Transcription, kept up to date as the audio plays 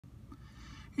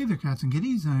Hey there, cats and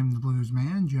kitties. I'm the Blues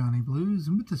Man, Johnny Blues,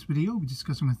 and with this video, we'll be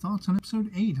discussing my thoughts on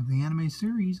episode 8 of the anime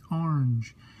series,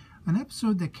 Orange. An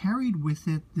episode that carried with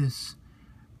it this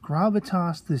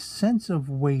gravitas, this sense of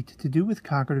weight to do with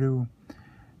Kakeru.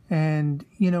 And,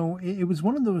 it was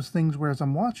one of those things where as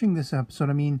I'm watching this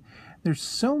episode, there's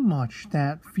so much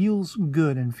that feels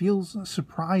good and feels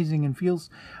surprising and feels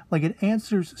like it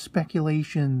answers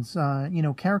speculations.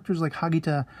 Characters like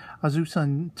Hagita, Azusa,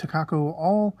 and Takako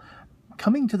all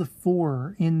coming to the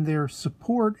fore in their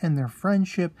support and their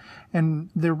friendship and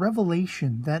their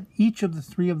revelation that each of the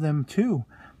three of them, too,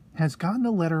 has gotten a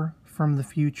letter from the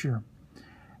future.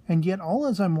 And yet, all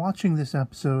as I'm watching this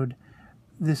episode,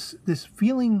 this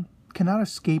feeling cannot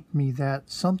escape me that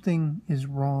something is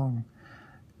wrong.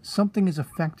 Something is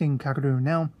affecting Kakeru.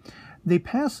 Now, they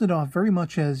pass it off very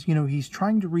much as, he's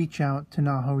trying to reach out to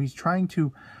Naho. He's trying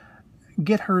to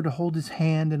get her to hold his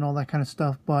hand and all that kind of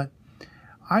stuff, but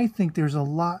I think there's a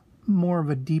lot more of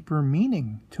a deeper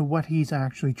meaning to what he's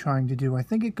actually trying to do. I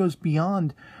think it goes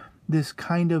beyond this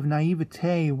kind of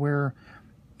naivete where,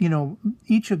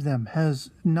 each of them has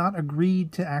not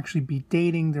agreed to actually be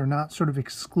dating. They're not sort of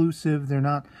exclusive. They're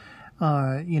not,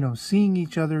 seeing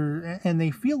each other. And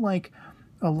they feel like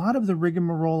a lot of the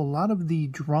rigmarole, a lot of the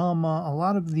drama, a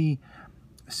lot of the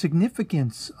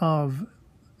significance of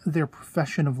their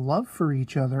profession of love for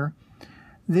each other,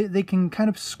 they can kind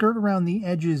of skirt around the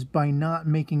edges by not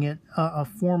making it a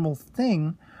formal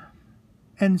thing.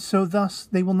 And so thus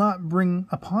they will not bring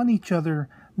upon each other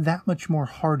that much more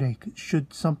heartache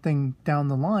should something down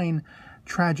the line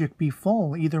tragic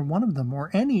befall either one of them or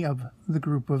any of the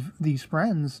group of these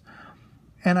friends.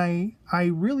 And I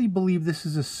really believe this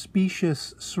is a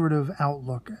specious sort of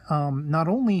outlook. Not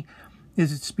only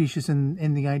is it specious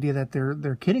in the idea that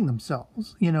they're kidding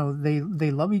themselves.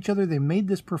 They love each other. They made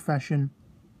this profession.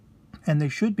 And they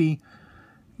should be,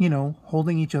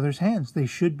 holding each other's hands. They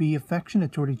should be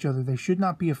affectionate toward each other. They should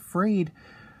not be afraid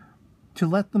to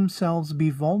let themselves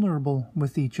be vulnerable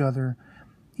with each other,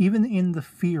 even in the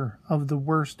fear of the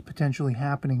worst potentially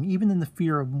happening, even in the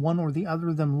fear of one or the other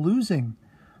of them losing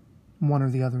one or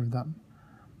the other of them.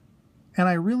 And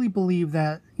I really believe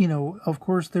that, of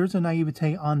course, there's a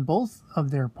naivete on both of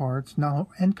their parts, Naho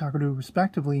and Kakeru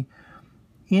respectively,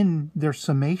 in their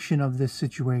summation of this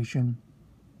situation.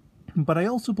 But I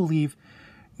also believe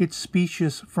it's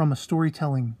specious from a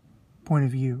storytelling point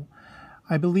of view.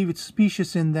 I believe it's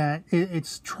specious in that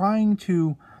it's trying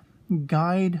to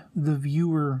guide the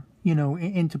viewer,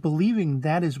 into believing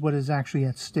that is what is actually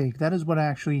at stake. That is what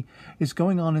actually is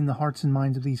going on in the hearts and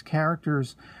minds of these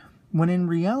characters, when in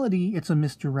reality it's a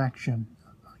misdirection.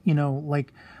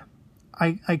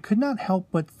 I could not help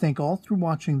but think all through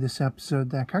watching this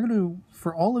episode that Kakeru,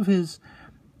 for all of his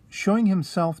showing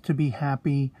himself to be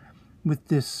happy with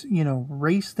this,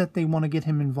 race that they want to get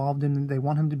him involved in. They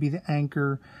want him to be the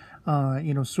anchor,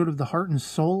 sort of the heart and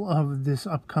soul of this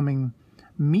upcoming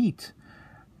meet.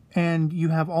 And you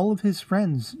have all of his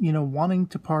friends, wanting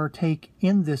to partake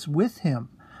in this with him,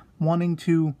 wanting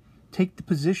to take the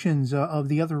positions of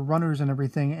the other runners and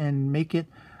everything and make it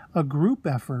a group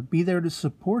effort, be there to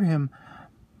support him.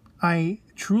 I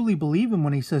truly believe him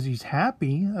when he says he's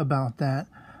happy about that.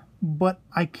 But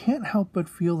I can't help but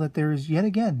feel that there is, yet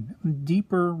again,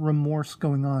 deeper remorse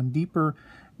going on, deeper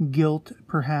guilt,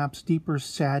 perhaps, deeper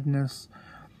sadness.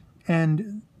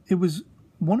 And it was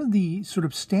one of the sort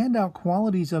of standout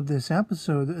qualities of this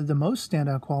episode. The most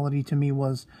standout quality to me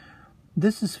was,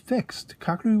 this is fixed.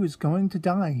 Kakeru is going to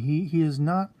die. He is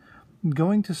not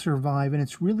going to survive. And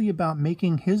it's really about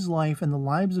making his life and the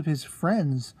lives of his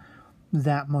friends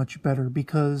that much better,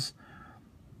 because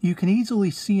you can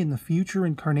easily see in the future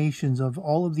incarnations of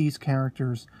all of these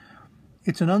characters,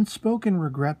 it's an unspoken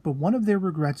regret, but one of their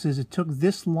regrets is it took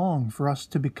this long for us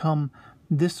to become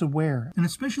this aware. And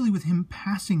especially with him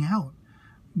passing out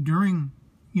during,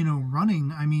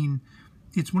 running,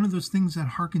 it's one of those things that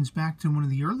harkens back to one of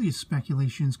the earliest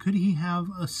speculations. Could he have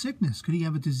a sickness? Could he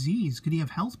have a disease? Could he have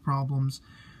health problems?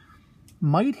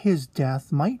 Might his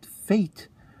death, might fate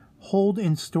hold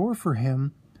in store for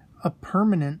him a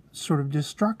permanent sort of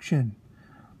destruction?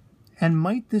 And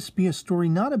might this be a story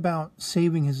not about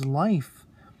saving his life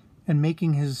and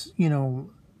making his,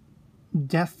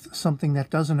 death something that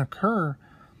doesn't occur?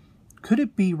 Could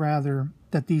it be rather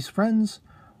that these friends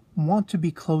want to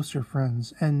be closer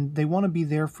friends and they want to be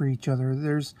there for each other?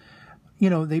 There's,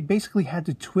 they basically had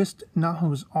to twist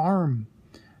Naho's arm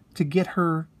to get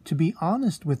her to be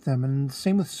honest with them, and the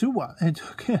same with Suwa.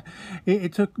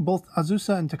 It took both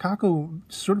Azusa and Takako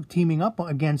sort of teaming up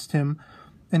against him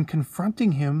and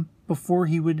confronting him before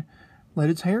he would let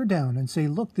its hair down and say,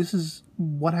 look, this is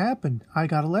what happened. I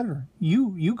got a letter.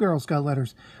 You girls got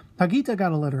letters. Hagita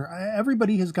got a letter.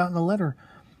 Everybody has gotten a letter.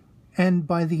 And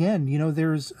by the end, you know,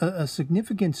 there's a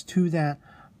significance to that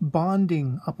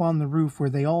bonding up on the roof where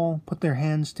they all put their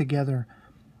hands together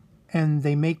and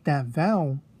they make that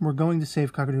vow, we're going to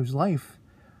save Kakadu's life.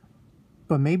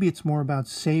 But maybe it's more about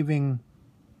saving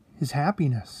his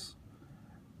happiness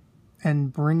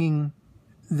and bringing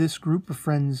this group of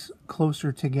friends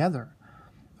closer together.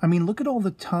 I mean, look at all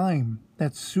the time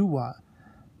that Suwa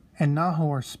and Naho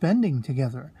are spending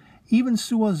together. Even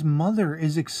Suwa's mother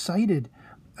is excited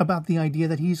about the idea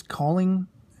that he's calling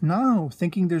Naho,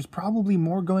 thinking there's probably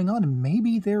more going on. And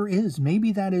maybe there is.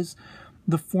 Maybe that is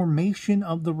the formation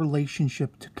of the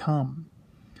relationship to come.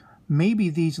 Maybe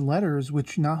these letters,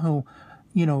 which Naho,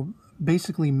 you know,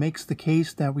 basically makes the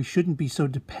case that we shouldn't be so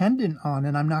dependent on,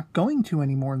 and I'm not going to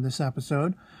anymore in this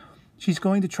episode. She's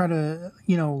going to try to,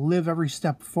 you know, live every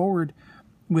step forward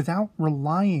without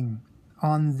relying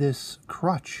on this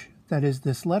crutch that is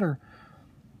this letter.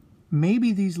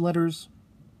 Maybe these letters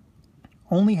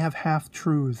only have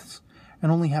half-truths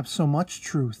and only have so much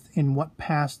truth in what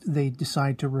past they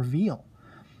decide to reveal.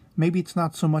 Maybe it's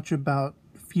not so much about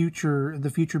the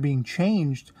future being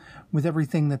changed with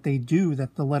everything that they do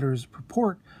that the letters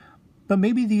purport, but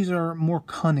maybe these are more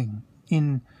cunning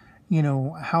in, you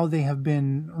know, how they have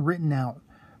been written out.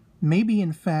 Maybe,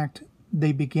 in fact,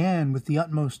 they began with the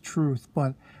utmost truth,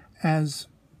 but as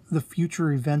the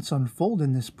future events unfold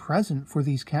in this present for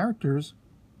these characters,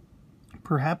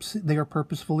 perhaps they are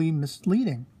purposefully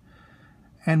misleading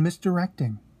and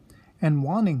misdirecting and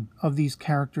wanting of these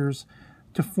characters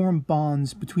to form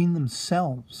bonds between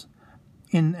themselves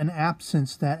in an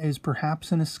absence that is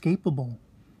perhaps inescapable.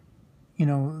 You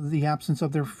know, the absence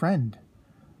of their friend,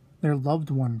 their loved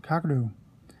one, Kakaru.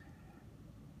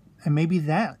 And maybe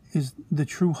that is the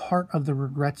true heart of the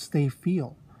regrets they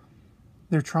feel.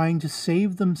 They're trying to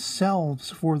save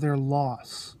themselves for their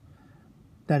loss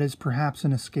that is perhaps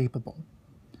inescapable.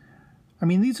 I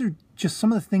mean, these are just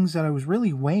some of the things that I was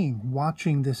really weighing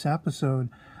watching this episode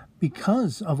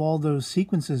because of all those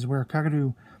sequences where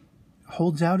Kakaru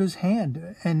holds out his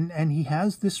hand and he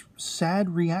has this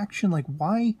sad reaction like,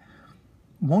 why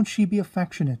won't she be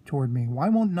affectionate toward me? Why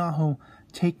won't Naho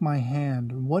take my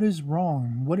hand? What is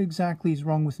wrong? What exactly is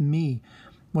wrong with me?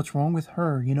 What's wrong with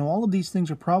her? You know, all of these things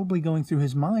are probably going through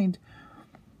his mind,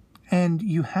 and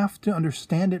you have to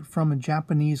understand it from a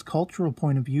Japanese cultural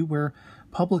point of view where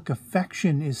public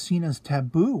affection is seen as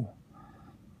taboo.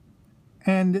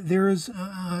 And there is,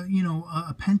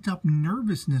 a pent-up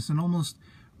nervousness and almost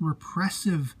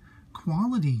repressive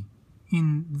quality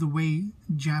in the way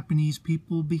Japanese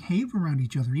people behave around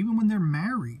each other, even when they're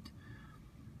married.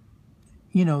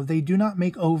 You know, they do not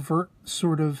make overt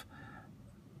sort of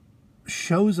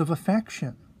shows of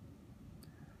affection.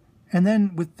 And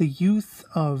then with the youth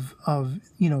of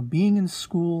being in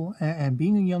school and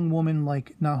being a young woman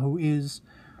like Naho is,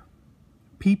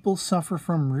 people suffer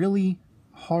from really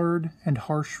hard and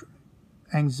harsh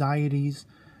anxieties,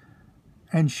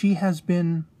 and she has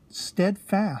been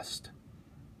steadfast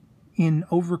in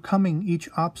overcoming each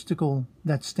obstacle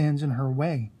that stands in her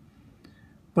way.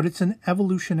 But it's an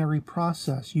evolutionary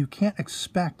process. You can't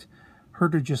expect her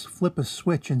to just flip a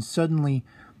switch and suddenly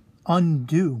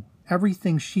undo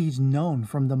everything she's known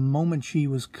from the moment she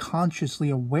was consciously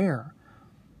aware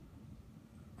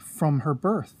from her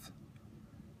birth.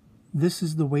 This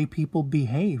is the way people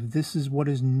behave. This is what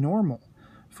is normal.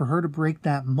 For her to break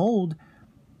that mold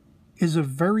is a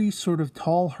very sort of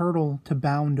tall hurdle to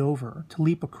bound over, to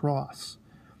leap across.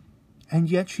 And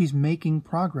yet she's making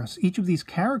progress. Each of these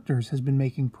characters has been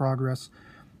making progress,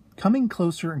 coming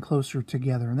closer and closer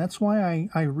together. And that's why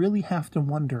I really have to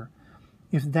wonder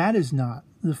if that is not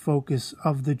the focus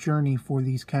of the journey for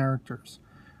these characters.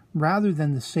 Rather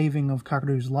than the saving of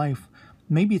Kakaru's life,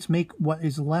 maybe it's make what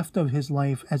is left of his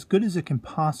life as good as it can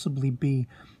possibly be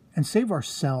and save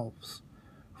ourselves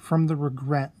from the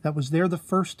regret that was there the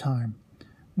first time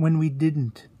when we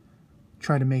didn't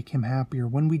try to make him happier,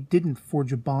 when we didn't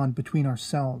forge a bond between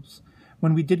ourselves,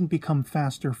 when we didn't become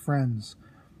faster friends,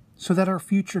 so that our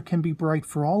future can be bright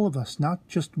for all of us, not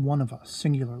just one of us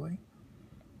singularly.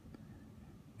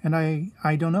 And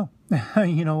I don't know.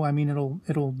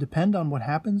 It'll depend on what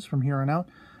happens from here on out.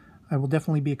 I will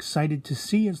definitely be excited to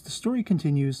see as the story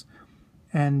continues.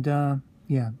 And,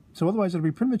 So otherwise, that'll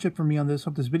be pretty much it for me on this.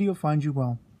 Hope this video finds you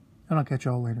well. And I'll catch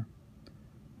y'all later.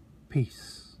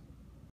 Peace.